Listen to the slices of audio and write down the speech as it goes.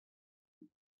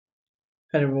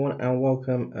Hello, everyone, and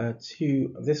welcome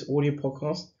to this audio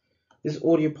podcast. This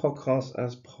audio podcast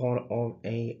as part of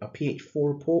a PH4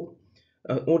 report,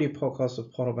 an audio podcast as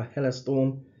part of a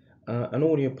SZtorm, an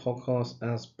audio podcast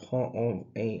as part of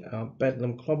a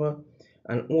Bedlam Clubber,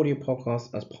 an audio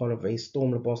podcast as part of a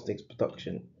Storm Robotics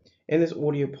production. In this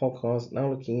audio podcast, now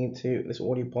looking into this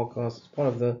audio podcast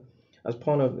as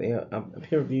part of the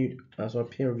peer reviewed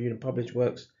and published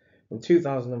works from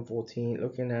 2014,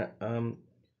 looking at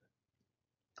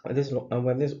this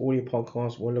audio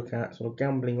podcast will look at sort of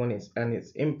gambling on its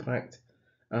impact,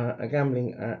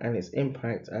 gambling and its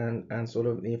impact and sort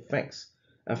of the effects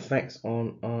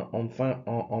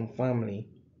on family.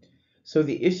 So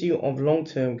the issue of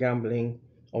long-term gambling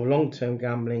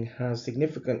has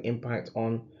significant impact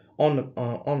on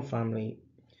family.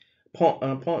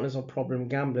 Partners of problem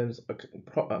gamblers,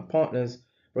 partners,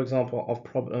 for example,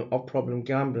 of problem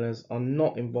gamblers are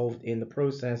not involved in the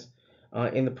processes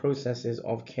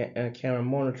of care and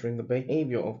monitoring the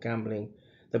behavior of gambling.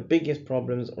 The biggest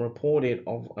problems reported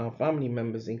of family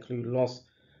members include loss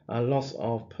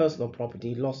of personal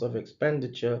property, loss of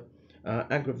expenditure,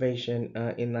 aggravation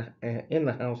in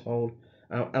the household,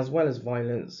 as well as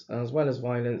violence,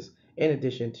 in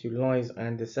addition to lies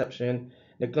and deception,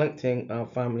 neglecting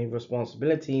family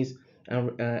responsibilities,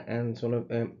 and sort of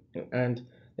and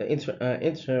the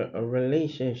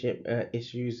interrelationship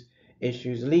issues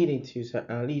leading to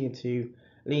leading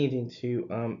to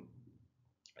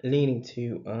leading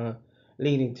to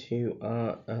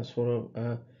sort of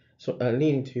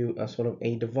leading to sort of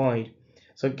a divide.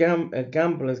 So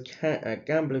gamblers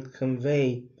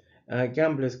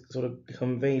sort of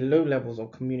convey low levels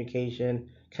of communication,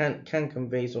 can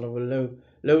convey sort of a low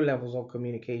levels of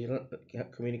communication,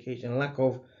 lack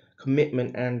of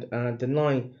commitment, and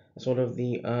sort of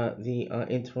the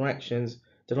interactions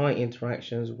deny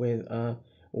interactions with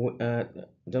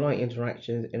deny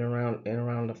interactions in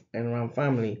around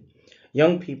family.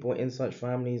 Young people in such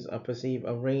families perceive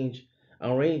a range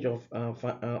of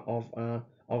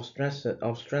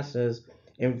stressors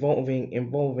involving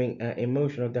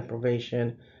emotional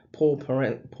deprivation, poor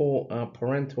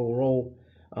parental role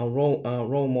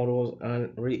models,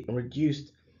 and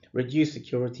reduced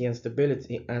security and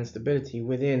stability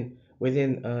within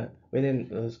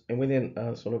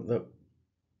sort of the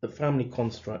family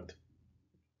construct.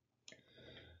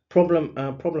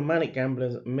 Problematic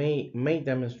gamblers may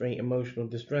demonstrate emotional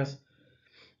distress,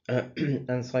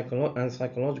 and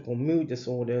psychological mood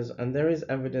disorders, and there is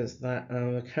evidence that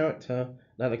the character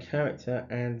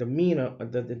and the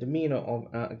demeanor of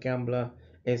a gambler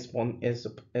is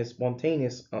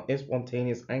spontaneous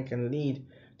and can lead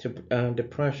to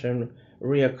depression,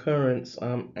 reoccurrence,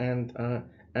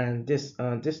 and this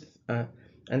and this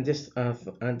and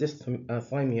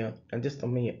dysthymia and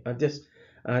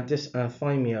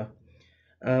dysthymia.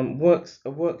 Works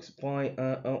by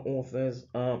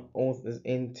authors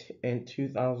in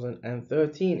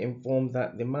 2013 informed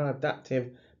that the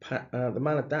maladaptive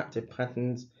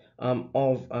patterns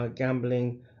of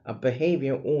gambling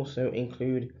behavior also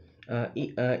include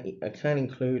can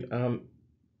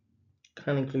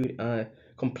include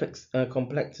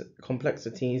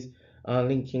complexities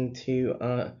linking to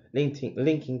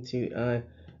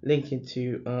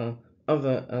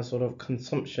other sort of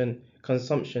consumption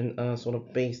sort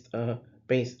of based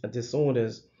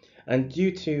disorders, and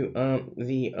due to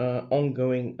the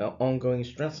ongoing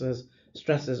stresses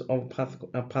of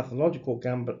pathological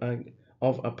gamble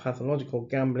of a pathological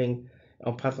gambling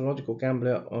of pathological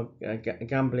gambler or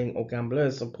gambling or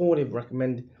gamblers. Supportive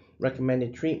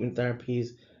recommended treatment therapies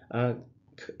uh,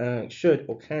 should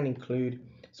or can include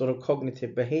sort of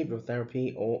cognitive behavioral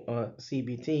therapy or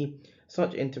CBT.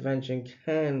 Such intervention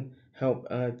can help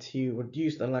to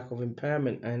reduce the lack of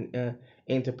impairment and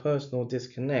interpersonal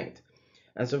disconnect.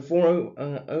 And so for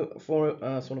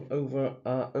sort of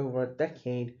over a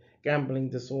decade, gambling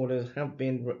disorders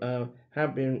uh,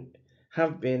 have been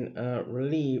evidenced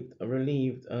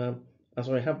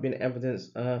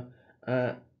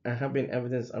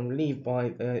and relieved by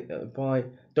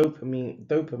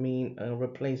dopamine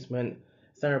replacement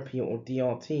therapy, or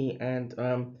DRT, and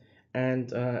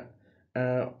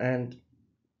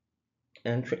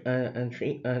and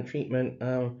treatment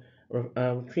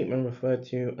referred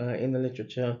to in the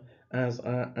literature as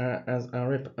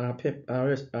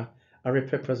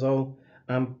aripiprazole.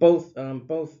 Both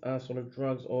sort of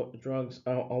drugs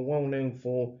are well known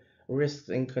for risks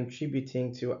in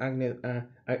contributing to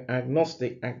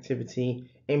agnostic activity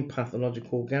in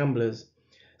pathological gamblers.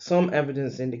 Some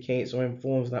evidence indicates or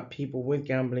informs that people with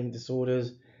gambling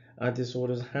disorders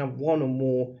have one or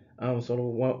more sort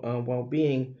of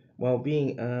well-being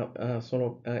well-being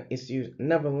issues.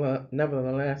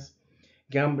 Nevertheless,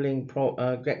 gambling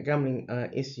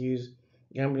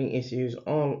issues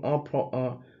are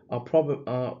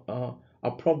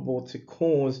probable to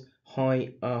cause high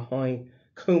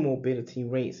comorbidity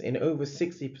rates in over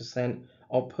 60%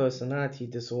 of personality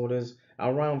disorders,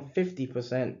 around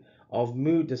 50% of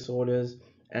mood disorders,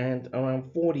 and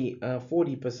around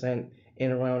 40%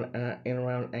 in around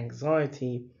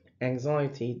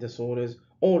anxiety disorders,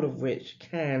 all of which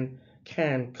can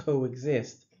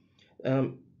coexist.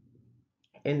 Um,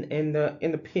 in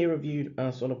the peer-reviewed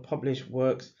published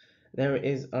works, there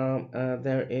is um, uh,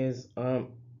 there is um,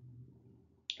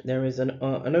 there is an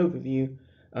overview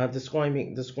describe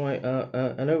an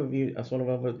overview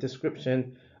of a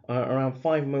description around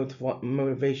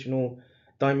motivational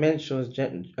dimensions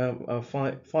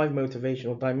five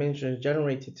motivational dimensions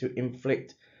generated to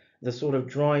inflict the sort of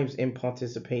drives in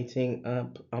participating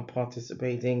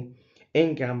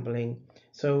in gambling.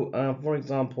 So for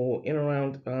example, in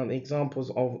around the examples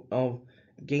for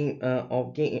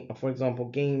example,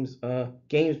 games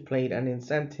played and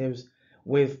incentives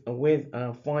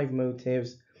five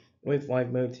motives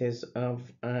of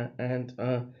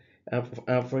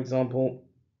for example,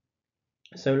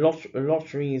 so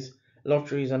lotteries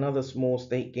and other small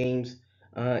stake games,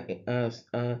 uh, uh,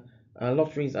 uh,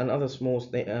 lotteries and other small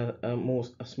stake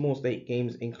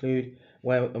games include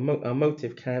where a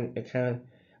motive can be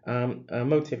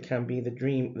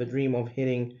the dream of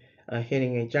hitting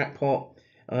a jackpot.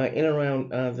 In around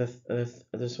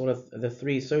the sort of the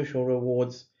three social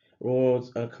rewards,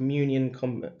 communion,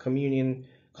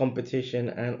 competition,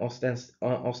 and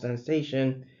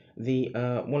ostentation. The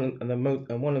one of the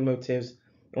motives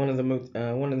one of the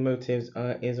motives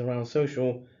is around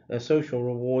social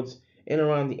rewards. In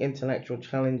around the intellectual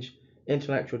challenge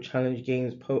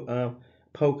games,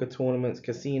 poker tournaments,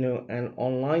 casino, and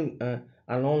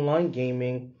online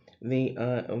gaming. The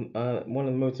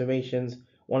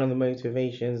one of the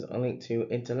motivations are linked to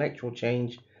intellectual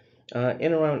change.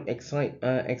 In around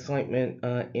excitement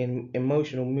in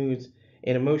emotional moods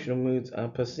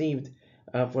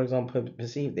for example,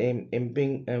 perceived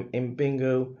in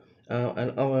bingo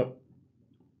and other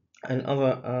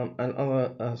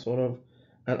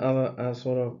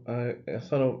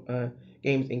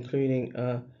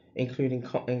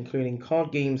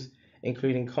games,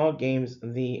 including card games.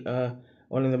 The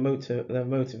one of the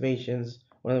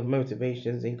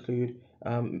motivations include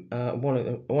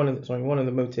one of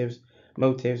the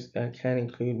motives can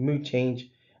include mood change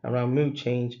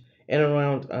and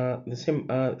around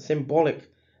symbolic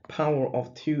power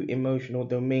of two emotional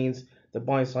domains, the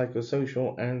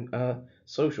biopsychosocial and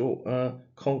social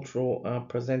cultural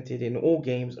presented in all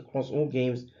games across all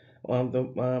games.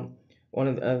 The one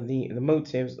of the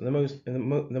motives the most the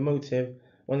motive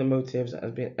One of the motives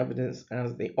has been evidenced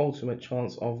as the ultimate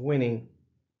chance of winning.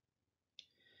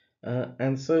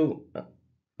 And so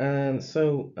and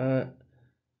so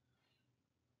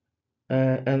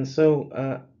and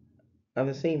so at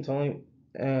the same time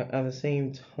at the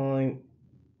same time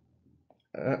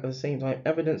At the same time,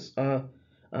 evidence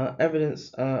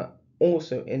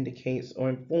also indicates or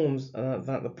informs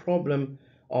that the problem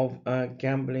of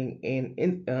gambling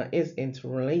is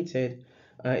interrelated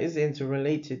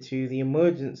to the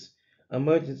emergence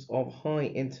of high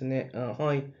internet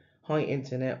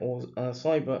or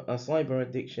cyber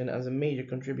addiction as a major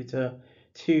contributor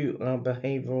to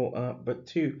behavioral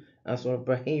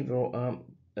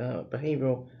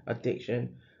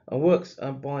addiction. Works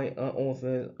by an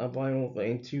author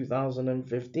in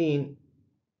 2015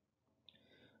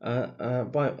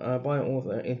 by an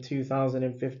author in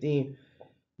 2015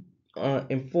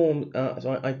 informed and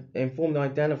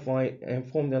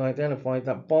identified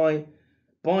that by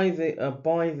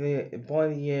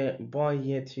year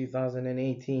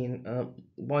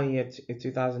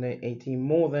 2018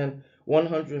 more than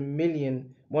 100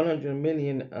 million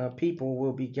people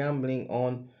will be gambling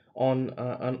on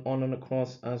and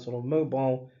across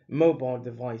mobile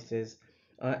devices.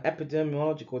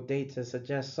 Epidemiological data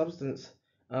suggests substance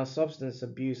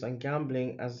abuse and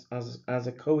gambling as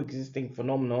a coexisting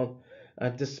phenomenon,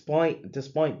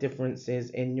 despite differences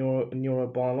in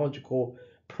neurobiological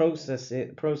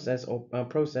processes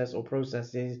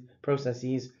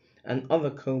and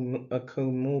other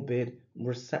comorbid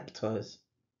receptors.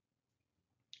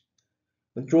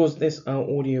 That draws this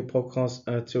audio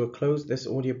podcast to a close. This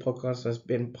audio podcast has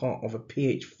been part of a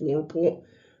PH4 report,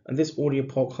 and this audio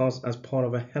podcast as part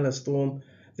of a SZtorm.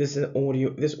 This audio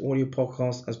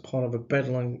podcast as part of a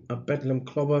Bedlam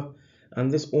Clubber,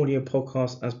 and this audio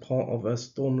podcast as part of a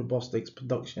Storm Robotics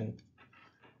production.